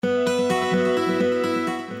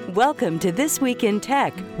Welcome to This Week in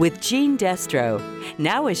Tech with Gene Destro.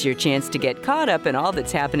 Now is your chance to get caught up in all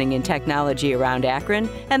that's happening in technology around Akron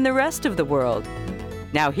and the rest of the world.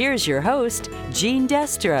 Now here's your host, Gene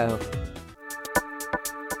Destro.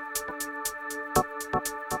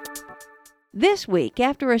 This week,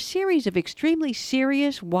 after a series of extremely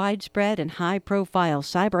serious, widespread, and high-profile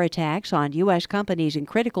cyber attacks on U.S. companies and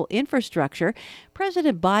critical infrastructure,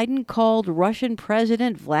 President Biden called Russian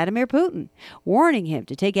President Vladimir Putin, warning him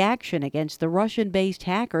to take action against the Russian-based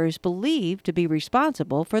hackers believed to be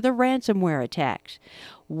responsible for the ransomware attacks.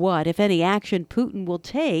 What, if any, action Putin will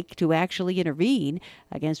take to actually intervene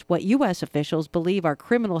against what U.S. officials believe are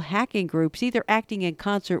criminal hacking groups either acting in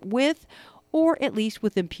concert with or at least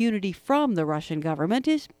with impunity from the Russian government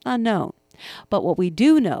is unknown. But what we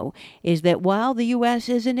do know is that while the U.S.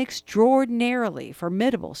 is an extraordinarily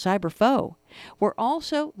formidable cyber foe, we're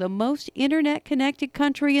also the most internet-connected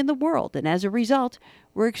country in the world, and as a result,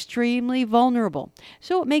 we're extremely vulnerable.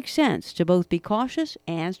 So it makes sense to both be cautious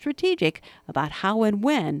and strategic about how and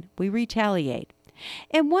when we retaliate.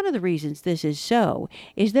 And one of the reasons this is so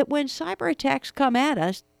is that when cyber attacks come at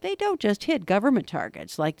us, they don't just hit government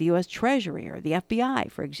targets like the U.S. Treasury or the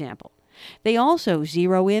FBI, for example. They also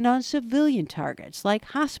zero in on civilian targets like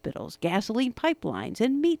hospitals, gasoline pipelines,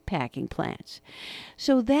 and meatpacking plants.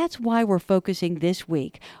 So that's why we're focusing this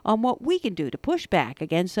week on what we can do to push back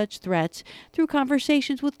against such threats through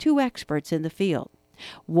conversations with two experts in the field.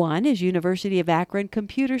 One is University of Akron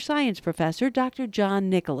computer science professor Dr. John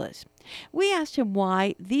Nicholas. We asked him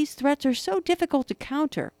why these threats are so difficult to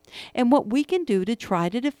counter and what we can do to try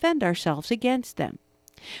to defend ourselves against them.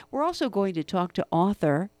 We're also going to talk to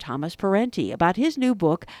author Thomas Parenti about his new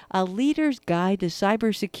book, A Leader's Guide to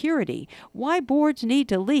Cybersecurity, Why Boards Need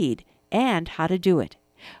to Lead, and How to Do It.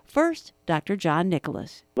 First, Dr. John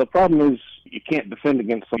Nicholas. The problem is you can't defend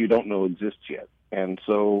against something you don't know exists yet. And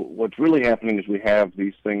so what's really happening is we have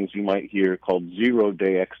these things you might hear called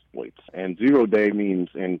zero-day exploits. And zero-day means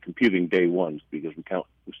in computing day one because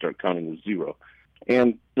we start counting with zero.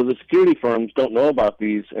 And so the security firms don't know about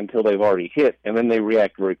these until they've already hit, and then they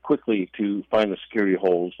react very quickly to find the security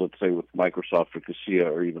holes. Let's say with Microsoft or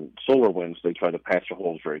Kaseya or even SolarWinds, they try to patch the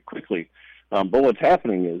holes very quickly. But what's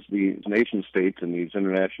happening is these nation states and these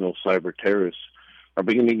international cyber terrorists are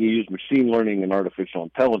beginning to use machine learning and artificial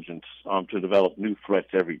intelligence to develop new threats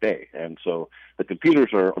every day. And so the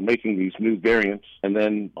computers are making these new variants, and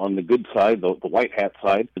then on the good side, the white hat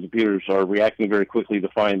side, the computers are reacting very quickly to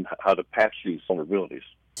find how to patch these vulnerabilities.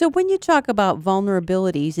 So when you talk about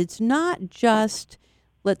vulnerabilities, it's not just,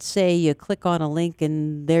 let's say you click on a link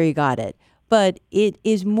and there you got it. But it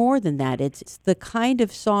is more than that. It's the kind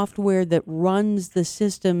of software that runs the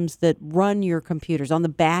systems that run your computers on the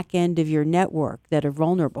back end of your network that are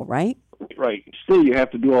vulnerable, right? Right. Still, you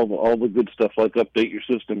have to do all the good stuff like update your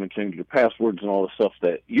system and change your passwords and all the stuff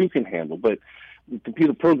that you can handle. But the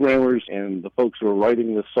computer programmers and the folks who are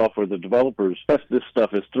writing this software, the developers, test this stuff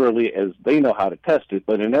as thoroughly as they know how to test it,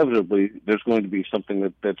 but inevitably there's going to be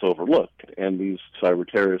something that's overlooked. And these cyber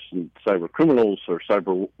terrorists and cyber criminals or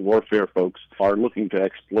cyber warfare folks are looking to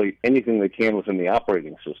exploit anything they can within the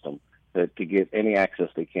operating system to get any access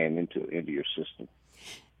they can into your system.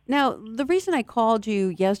 Now, the reason I called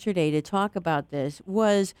you yesterday to talk about this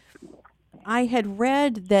was I had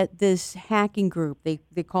read that this hacking group,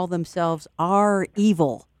 they call themselves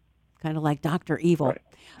R-Evil, kind of like Dr. Evil. Right.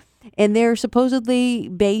 And they're supposedly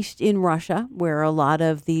based in Russia, where a lot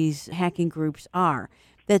of these hacking groups are.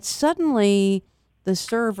 That suddenly the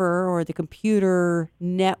server or the computer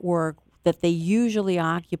network that they usually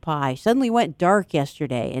occupy suddenly went dark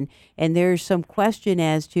yesterday. And there's some question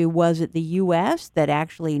as to, was it the U.S. that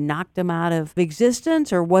actually knocked them out of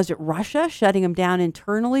existence, or was it Russia shutting them down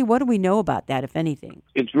internally? What do we know about that, if anything?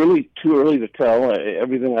 It's really too early to tell.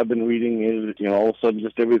 Everything I've been reading is, all of a sudden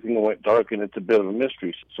just everything went dark, and it's a bit of a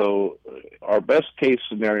mystery. So our best case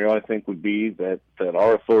scenario, I think, would be that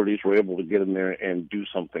our authorities were able to get in there and do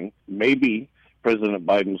something. Maybe President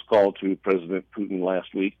Biden's call to President Putin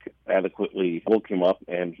last week adequately woke him up,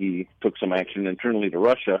 and he took some action internally to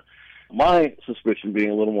Russia. My suspicion, being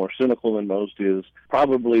a little more cynical than most, is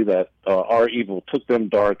probably that R-Evil took them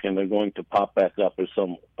dark, and they're going to pop back up as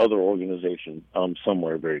some other organization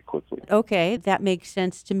somewhere very quickly. Okay, that makes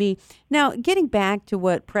sense to me. Now, getting back to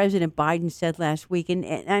what President Biden said last week, and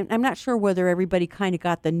I'm not sure whether everybody kind of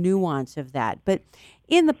got the nuance of that, but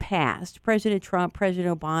in the past, President Trump,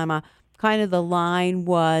 President Obama, kind of the line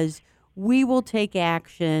was, we will take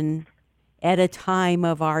action at a time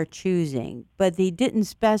of our choosing, but they didn't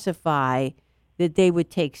specify that they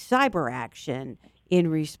would take cyber action in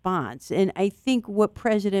response. And I think what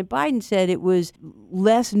President Biden said, it was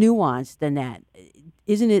less nuanced than that.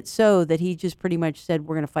 isn't it so that he just pretty much said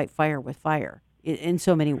we're going to fight fire with fire in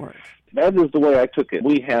so many words? That is the way I took it.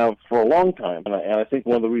 We have for a long time, and I think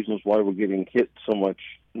one of the reasons why we're getting hit so much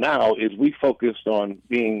now is we focused on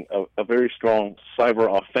being a very strong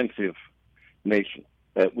cyber offensive nation,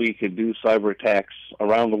 that we could do cyber attacks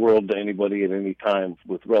around the world to anybody at any time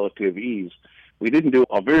with relative ease. We didn't do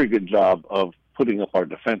a very good job of putting up our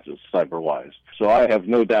defenses cyber-wise. So I have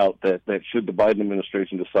no doubt that should the Biden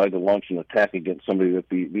administration decide to launch an attack against somebody, that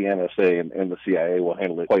the NSA and the CIA will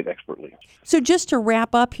handle it quite expertly. So just to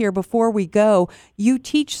wrap up here before we go, you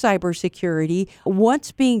teach cybersecurity.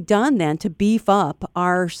 What's being done then to beef up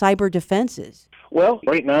our cyber defenses? Well,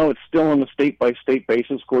 right now it's still on a state-by-state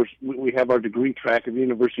basis. Of course, we have our degree track at the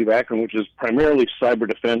University of Akron, which is primarily cyber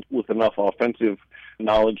defense with enough offensive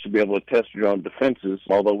knowledge to be able to test your own defenses,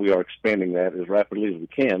 although we are expanding that as rapidly as we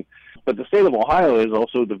can. But the state of Ohio has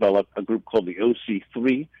also developed a group called the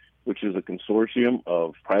OC3, which is a consortium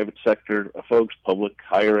of private sector folks, public,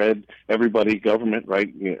 higher ed, everybody, government,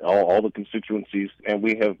 right, all the constituencies. And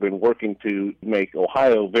we have been working to make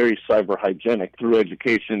Ohio very cyber hygienic through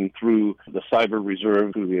education, through the Cyber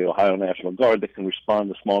Reserve, through the Ohio National Guard that can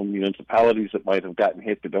respond to small municipalities that might have gotten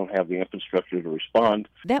hit that don't have the infrastructure to respond.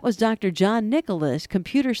 That was Dr. John Nicholas,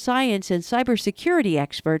 computer science and cybersecurity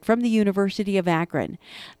expert from the University of Akron.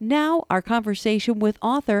 Now our conversation with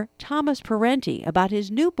author Thomas Parenti about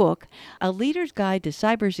his new book, A Leader's Guide to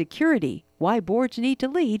Cybersecurity, Why Boards Need to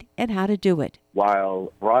Lead and How to Do It.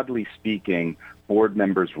 While broadly speaking, board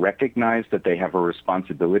members recognize that they have a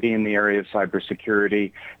responsibility in the area of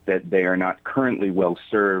cybersecurity, that they are not currently well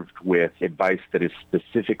served with advice that is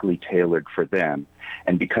specifically tailored for them.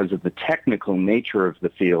 And because of the technical nature of the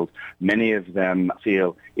field, many of them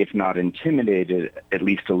feel, if not intimidated, at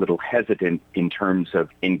least a little hesitant in terms of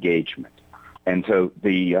engagement. And so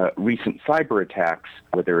the recent cyber attacks,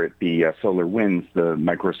 whether it be SolarWinds, the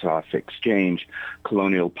Microsoft Exchange,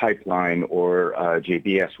 Colonial Pipeline, or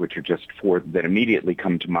JBS, which are just four that immediately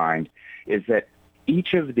come to mind, is that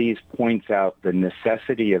each of these points out the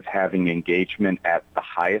necessity of having engagement at the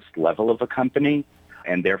highest level of a company,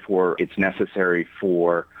 and therefore it's necessary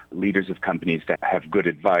for leaders of companies to have good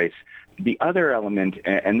advice. The other element,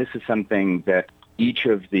 and this is something that each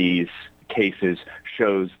of these cases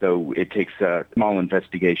shows, though it takes a small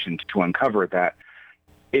investigation to uncover that,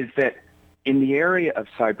 is that in the area of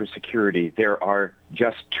cybersecurity, there are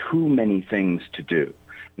just too many things to do.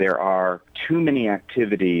 There are too many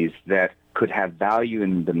activities that could have value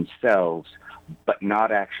in themselves, but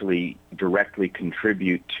not actually directly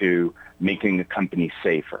contribute to making a company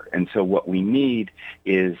safer. And so what we need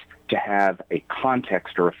is to have a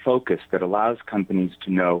context or a focus that allows companies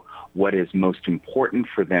to know what is most important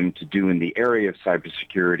for them to do in the area of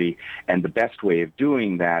cybersecurity. And the best way of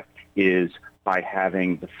doing that is by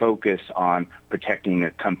having the focus on protecting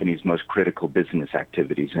a company's most critical business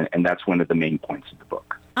activities. And that's one of the main points of the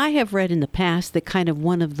book. I have read in the past that kind of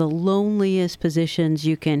one of the loneliest positions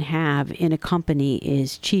you can have in a company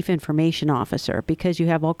is Chief Information Officer, because you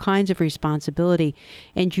have all kinds of responsibility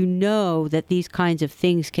and you know that these kinds of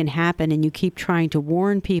things can happen, and you keep trying to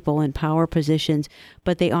warn people in power positions,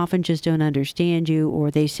 but they often just don't understand you, or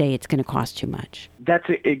they say it's going to cost too much. That's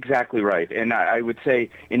exactly right. And I would say,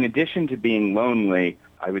 in addition to being lonely,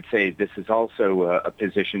 I would say this is also a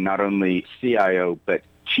position, not only CIO, but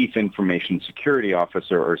Chief Information Security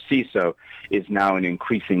Officer, or CISO, is now an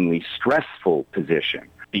increasingly stressful position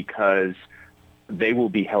because they will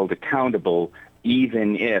be held accountable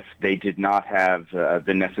even if they did not have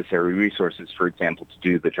the necessary resources, for example, to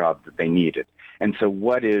do the job that they needed. And so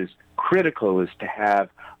what is critical is to have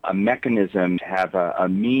a mechanism, to have a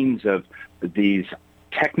means of these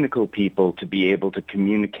technical people to be able to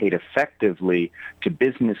communicate effectively to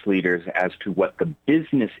business leaders as to what the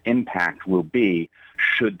business impact will be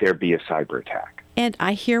should there be a cyber attack. And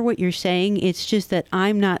I hear what you're saying. It's just that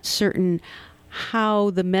I'm not certain how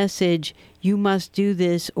the message, you must do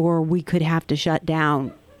this or we could have to shut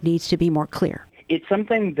down, needs to be more clear. It's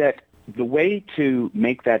something that the way to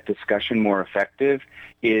make that discussion more effective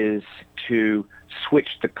is to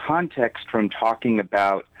switch the context from talking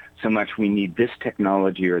about so much we need this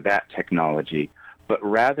technology or that technology, but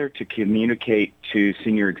rather to communicate to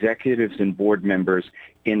senior executives and board members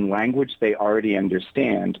in language they already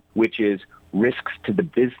understand, which is risks to the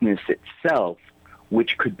business itself,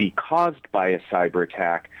 which could be caused by a cyber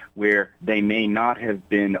attack, where they may not have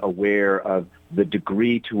been aware of the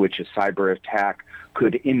degree to which a cyber attack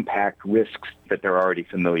could impact risks that they're already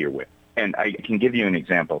familiar with. And I can give you an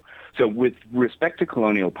example. So with respect to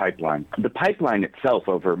Colonial Pipeline, the pipeline itself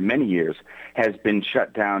over many years has been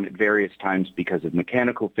shut down at various times because of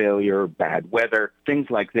mechanical failure, bad weather, things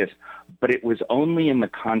like this. But it was only in the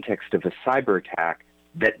context of a cyber attack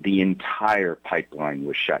that the entire pipeline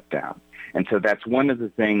was shut down. And so that's one of the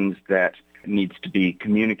things that needs to be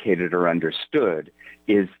communicated or understood,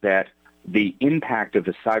 is that the impact of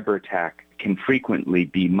a cyber attack can frequently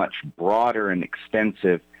be much broader and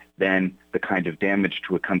extensive than the kind of damage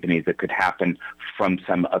to a company that could happen from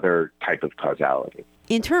some other type of causality.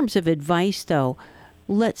 In terms of advice, though,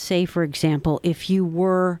 let's say, for example, if you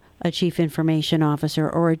were a chief information officer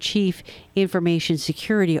or a chief information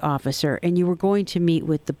security officer and you were going to meet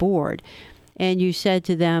with the board and you said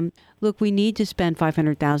to them, look, we need to spend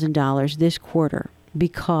 $500,000 this quarter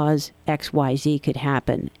because XYZ could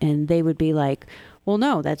happen. And they would be like, well,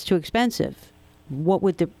 no, that's too expensive. What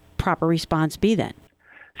would the proper response be then?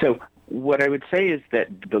 So what I would say is that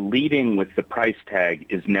the leading with the price tag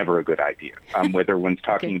is never a good idea, whether one's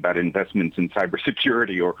talking about investments in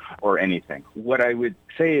cybersecurity or anything. What I would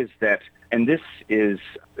say is that, and this is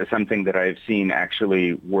something that I've seen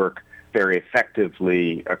actually work very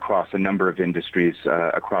effectively across a number of industries,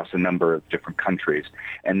 across a number of different countries,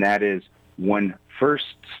 and that is one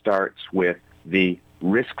first starts with the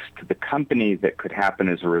risks to the company that could happen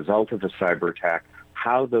as a result of a cyber attack,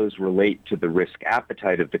 how those relate to the risk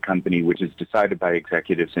appetite of the company, which is decided by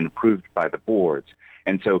executives and approved by the boards.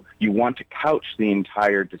 And so you want to couch the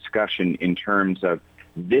entire discussion in terms of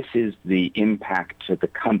this is the impact to the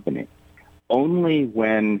company. Only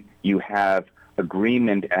when you have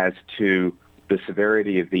agreement as to the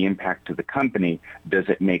severity of the impact to the company does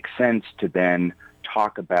it make sense to then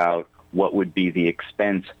talk about what would be the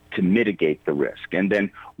expense to mitigate the risk. And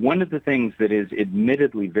then one of the things that is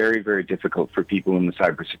admittedly very, very difficult for people in the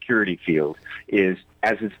cybersecurity field is,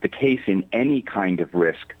 as is the case in any kind of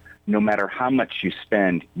risk, no matter how much you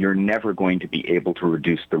spend, you're never going to be able to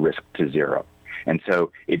reduce the risk to zero. And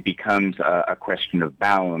so it becomes a question of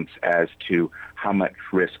balance as to how much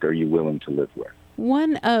risk are you willing to live with.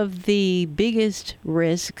 One of the biggest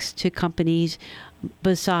risks to companies,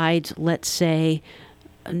 besides, let's say,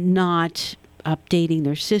 not updating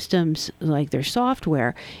their systems like their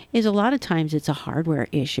software, is a lot of times it's a hardware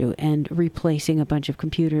issue, and replacing a bunch of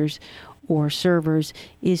computers or servers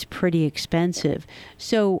is pretty expensive.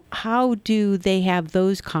 So how do they have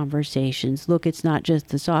those conversations? Look, it's not just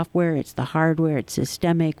the software, it's the hardware, it's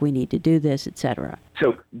systemic, we need to do this, etc.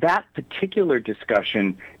 So that particular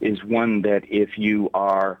discussion is one that if you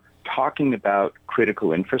are talking about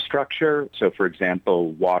critical infrastructure, so for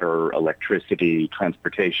example, water, electricity,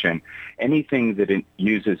 transportation, anything that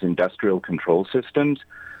uses industrial control systems,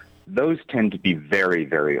 those tend to be very,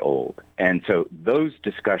 very old. And so those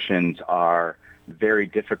discussions are very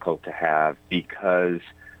difficult to have because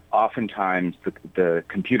oftentimes the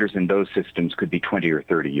computers in those systems could be 20 or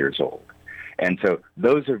 30 years old. And so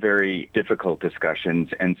those are very difficult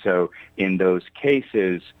discussions. And so in those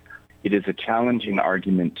cases, it is a challenging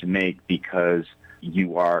argument to make because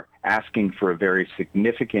you are asking for a very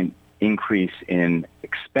significant increase in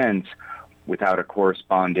expense without a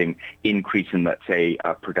corresponding increase in, let's say,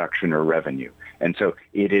 production or revenue. And so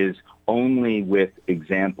it is only with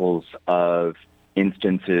examples of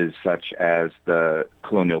instances such as the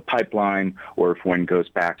Colonial Pipeline, or if one goes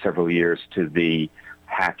back several years to the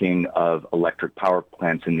hacking of electric power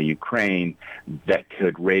plants in the Ukraine, that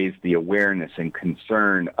could raise the awareness and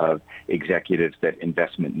concern of executives that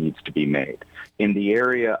investment needs to be made. In the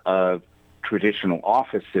area of traditional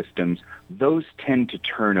office systems, those tend to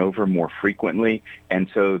turn over more frequently, and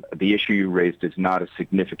so the issue you raised is not as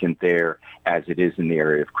significant there as it is in the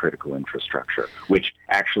area of critical infrastructure, which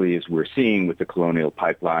actually, as we're seeing with the Colonial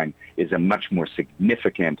Pipeline, is a much more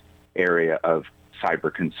significant area of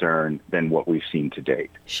cyber concern than what we've seen to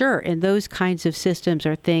date. Sure, and those kinds of systems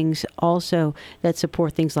are things also that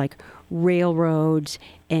support things like railroads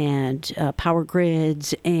and power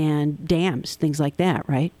grids and dams, things like that,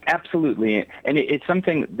 right? Absolutely, and it's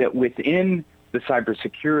something that within the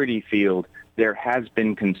cybersecurity field, there has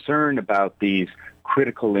been concern about these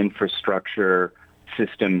critical infrastructure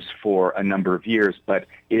systems for a number of years, but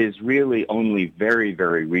it is really only very,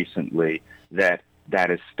 very recently that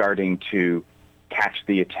is starting to catch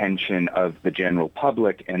the attention of the general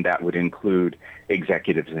public, and that would include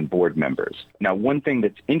executives and board members. Now, one thing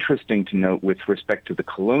that's interesting to note with respect to the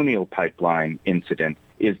Colonial Pipeline incident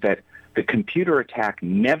is that the computer attack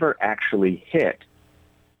never actually hit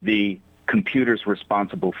the computers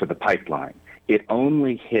responsible for the pipeline. It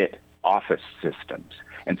only hit office systems.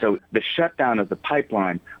 And so the shutdown of the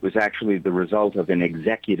pipeline was actually the result of an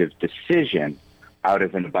executive decision out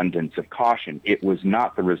of an abundance of caution. It was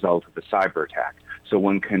not the result of a cyber attack. So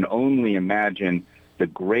one can only imagine the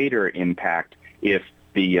greater impact if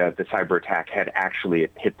the cyber attack had actually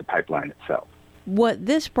hit the pipeline itself. What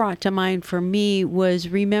this brought to mind for me was,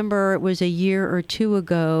 remember, it was a year or two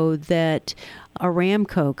ago that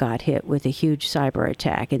Aramco got hit with a huge cyber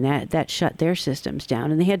attack, and that shut their systems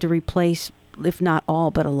down, and they had to replace, if not all,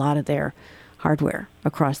 but a lot of their hardware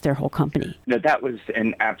across their whole company. Now, that was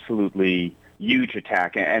an absolutely huge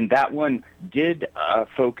attack, and that one did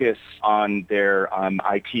focus on their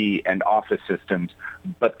IT and office systems,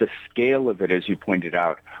 but the scale of it, as you pointed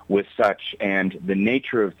out, was such, and the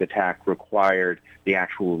nature of the attack required the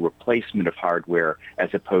actual replacement of hardware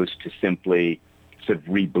as opposed to simply sort of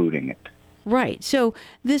rebooting it. Right. So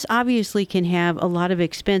this obviously can have a lot of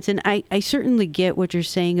expense, and I certainly get what you're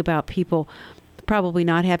saying about people probably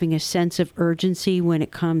not having a sense of urgency when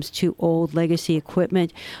it comes to old legacy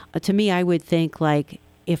equipment. To me, I would think, like,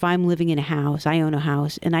 if I'm living in a house, I own a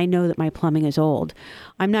house, and I know that my plumbing is old,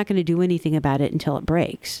 I'm not going to do anything about it until it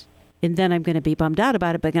breaks. And then I'm going to be bummed out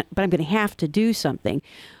about it, but I'm going to have to do something.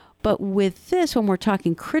 But with this, when we're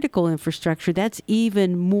talking critical infrastructure, that's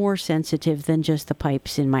even more sensitive than just the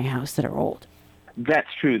pipes in my house that are old.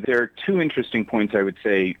 That's true. There are two interesting points, I would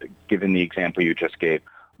say, given the example you just gave.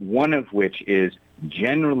 One of which is,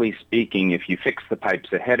 generally speaking, if you fix the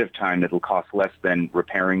pipes ahead of time, it'll cost less than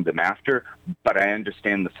repairing them after. But I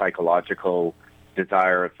understand the psychological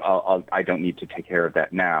desire of, I don't need to take care of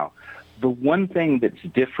that now. The one thing that's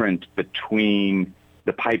different between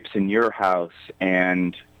the pipes in your house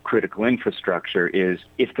and critical infrastructure is,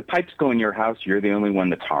 if the pipes go in your house, you're the only one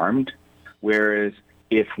that's harmed. Whereas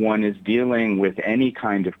if one is dealing with any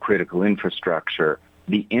kind of critical infrastructure,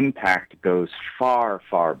 the impact goes far,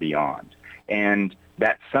 far beyond. And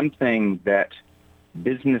that's something that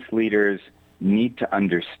business leaders need to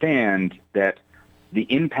understand, that the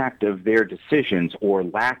impact of their decisions or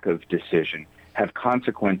lack of decision have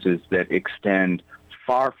consequences that extend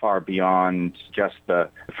far, far beyond just the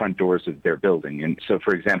front doors of their building. And so,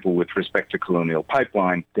 for example, with respect to Colonial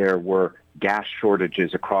Pipeline, there were gas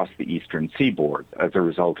shortages across the eastern seaboard as a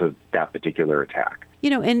result of that particular attack. You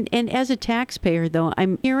know, and as a taxpayer, though,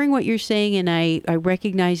 I'm hearing what you're saying, and I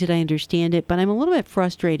recognize it, I understand it, but I'm a little bit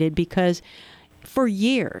frustrated because for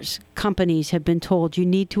years, companies have been told you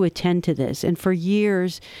need to attend to this. And for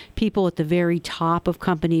years, people at the very top of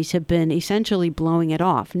companies have been essentially blowing it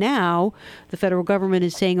off. Now, the federal government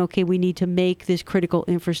is saying, okay, we need to make this critical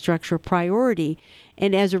infrastructure a priority.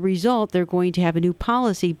 And as a result, they're going to have a new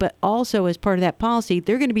policy. But also, as part of that policy,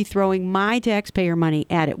 they're going to be throwing my taxpayer money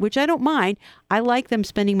at it, which I don't mind. I like them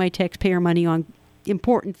spending my taxpayer money on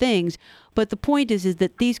important things. But the point is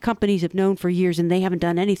that these companies have known for years and they haven't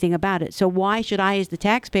done anything about it. So why should I, as the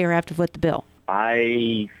taxpayer, have to foot the bill?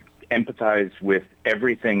 I empathize with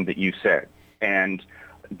everything that you said. And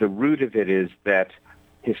the root of it is that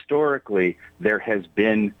historically there has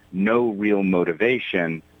been no real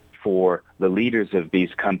motivation for the leaders of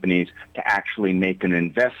these companies to actually make an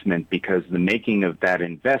investment, because the making of that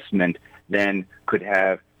investment then could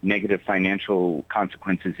have negative financial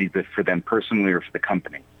consequences either for them personally or for the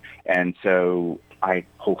company. And so I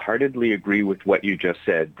wholeheartedly agree with what you just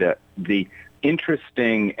said. The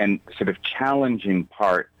interesting and sort of challenging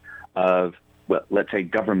part of, well, let's say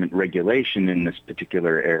government regulation in this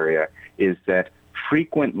particular area is that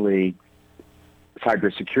frequently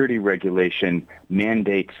cybersecurity regulation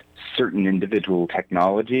mandates certain individual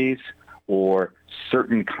technologies or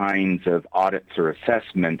certain kinds of audits or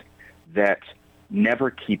assessment that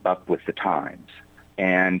never keep up with the times,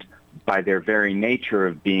 and by their very nature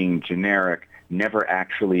of being generic, never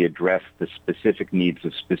actually address the specific needs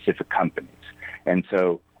of specific companies. And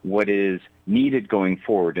so what is needed going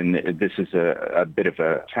forward, and this is a bit of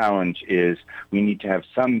a challenge, is we need to have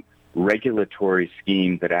some regulatory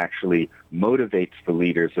scheme that actually motivates the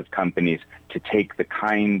leaders of companies to take the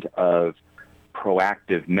kind of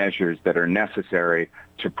proactive measures that are necessary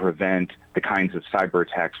to prevent the kinds of cyber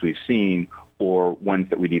attacks we've seen, or ones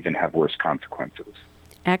that would even have worse consequences.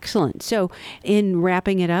 Excellent. So in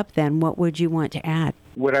wrapping it up then, what would you want to add?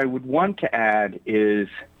 What I would want to add is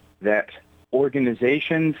that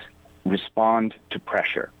organizations respond to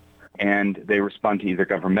pressure. And they respond to either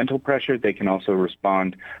governmental pressure, they can also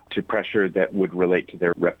respond to pressure that would relate to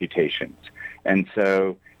their reputations. And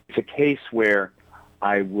so it's a case where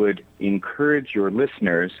I would encourage your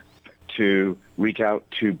listeners to reach out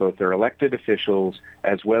to both their elected officials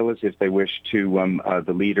as well as, if they wish, to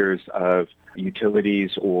the leaders of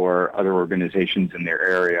utilities or other organizations in their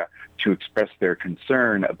area to express their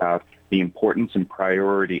concern about the importance and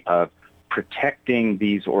priority of protecting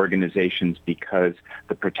these organizations because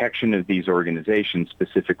the protection of these organizations,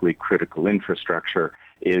 specifically critical infrastructure,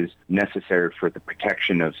 is necessary for the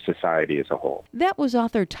protection of society as a whole. That was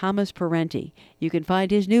author Thomas Parenti. You can find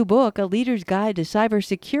his new book, A Leader's Guide to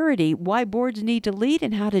Cybersecurity, Why Boards Need to Lead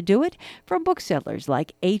and How to Do It, from booksellers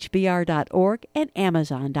like HBR.org and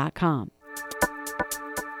Amazon.com.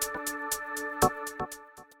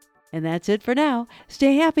 And that's it for now.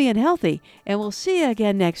 Stay happy and healthy, and we'll see you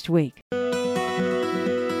again next week.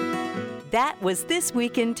 That was This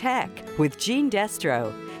Week in Tech with Gene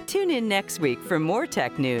Destro. Tune in next week for more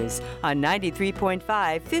tech news on 93.5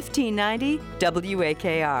 1590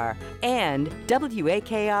 WAKR and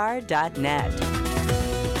WAKR.net.